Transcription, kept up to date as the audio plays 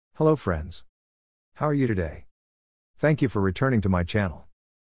Hello friends. How are you today? Thank you for returning to my channel.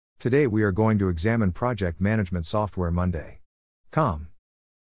 Today we are going to examine project management software mondaydotcom.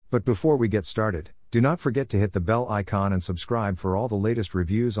 But before we get started, do not forget to hit the bell icon and subscribe for all the latest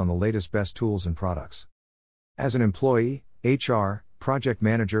reviews on the latest best tools and products. As an employee, HR, project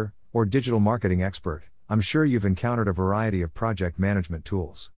manager, or digital marketing expert, I'm sure you've encountered a variety of project management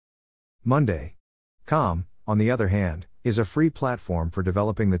tools. mondaydotcom, on the other hand, is a free platform for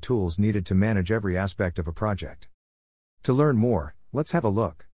developing the tools needed to manage every aspect of a project. To learn more, let's have a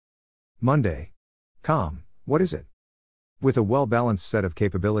look. mondaydotcom, what is it? With a well-balanced set of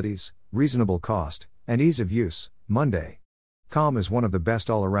capabilities, reasonable cost, and ease of use, mondaydotcom is one of the best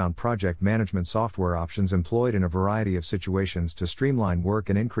all-around project management software options employed in a variety of situations to streamline work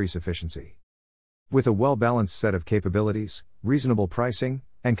and increase efficiency. With a well-balanced set of capabilities, reasonable pricing,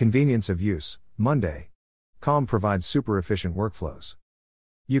 and convenience of use, mondaydotcom provides super efficient workflows.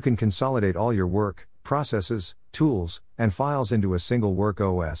 You can consolidate all your work, processes, tools, and files into a single work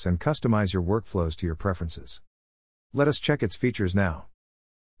OS and customize your workflows to your preferences. Let us check its features now.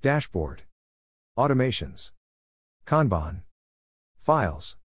 Dashboard, automations, Kanban,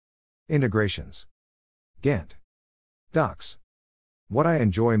 files, integrations, Gantt, docs. What I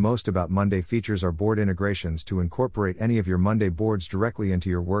enjoy most about Monday features are board integrations to incorporate any of your Monday boards directly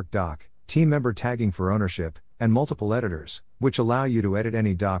into your work doc, team member tagging for ownership, and multiple editors, which allow you to edit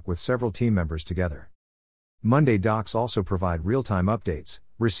any doc with several team members together. Monday docs also provide real-time updates,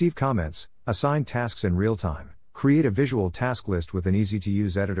 receive comments, assign tasks in real time, create a visual task list with an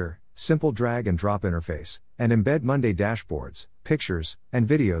easy-to-use editor, simple drag and drop interface, and embed Monday dashboards, pictures, and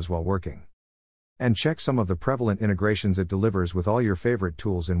videos while working. And check some of the prevalent integrations it delivers with all your favorite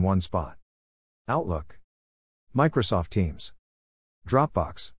tools in one spot. Outlook, Microsoft Teams,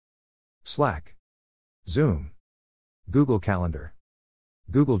 Dropbox, Slack, Zoom, Google Calendar,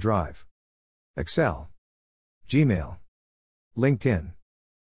 Google Drive, Excel, Gmail, LinkedIn,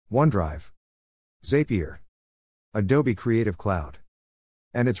 OneDrive, Zapier, Adobe Creative Cloud.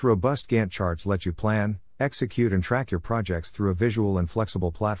 And its robust Gantt charts let you plan, execute and track your projects through a visual and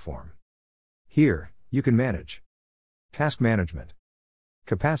flexible platform. Here, you can manage task management,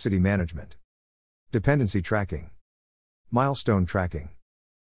 capacity management, dependency tracking, milestone tracking,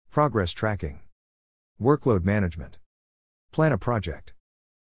 progress tracking, workload management, plan a project,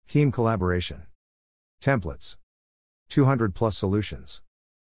 team collaboration, templates, 200+ solutions.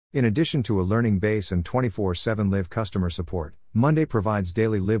 In addition to a learning base and 24/7 live customer support, Monday provides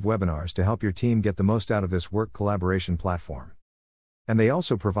daily live webinars to help your team get the most out of this work collaboration platform. And they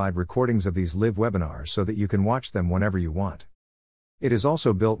also provide recordings of these live webinars so that you can watch them whenever you want. It is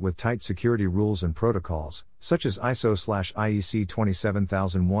also built with tight security rules and protocols, such as ISO/IEC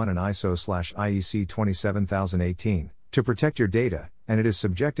 27001 and ISO/IEC 27018, to protect your data, and it is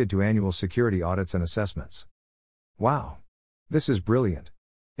subjected to annual security audits and assessments. Wow! This is brilliant.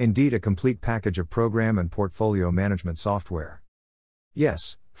 Indeed, a complete package of program and portfolio management software.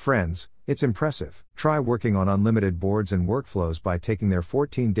 Yes, friends, it's impressive. Try working on unlimited boards and workflows by taking their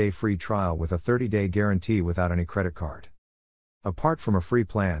 14-day free trial with a 30-day guarantee without any credit card. Apart from a free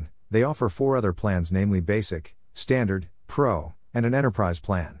plan, they offer 4 other plans, namely Basic, Standard, Pro, and an Enterprise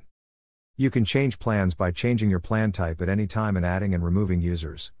plan. You can change plans by changing your plan type at any time and adding and removing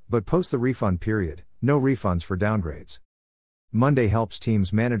users, but post the refund period, no refunds for downgrades. Monday helps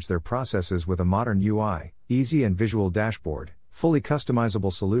teams manage their processes with a modern UI, easy and visual dashboard, fully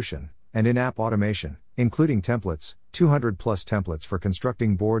customizable solution, and in-app automation, including templates, 200+ templates for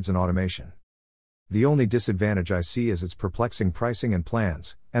constructing boards and automation. The only disadvantage I see is its perplexing pricing and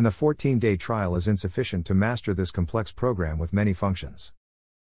plans, and the 14-day trial is insufficient to master this complex program with many functions.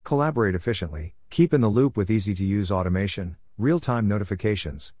 Collaborate efficiently, keep in the loop with easy-to-use automation, real-time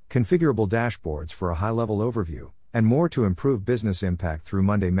notifications, configurable dashboards for a high-level overview, and more to improve business impact through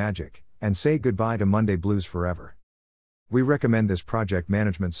Monday magic, and say goodbye to Monday blues forever. We recommend this project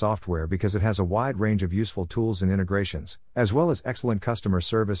management software because it has a wide range of useful tools and integrations, as well as excellent customer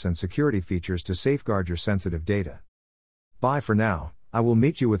service and security features to safeguard your sensitive data. Bye for now. I will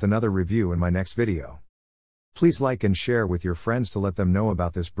meet you with another review in my next video. Please like and share with your friends to let them know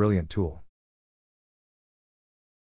about this brilliant tool.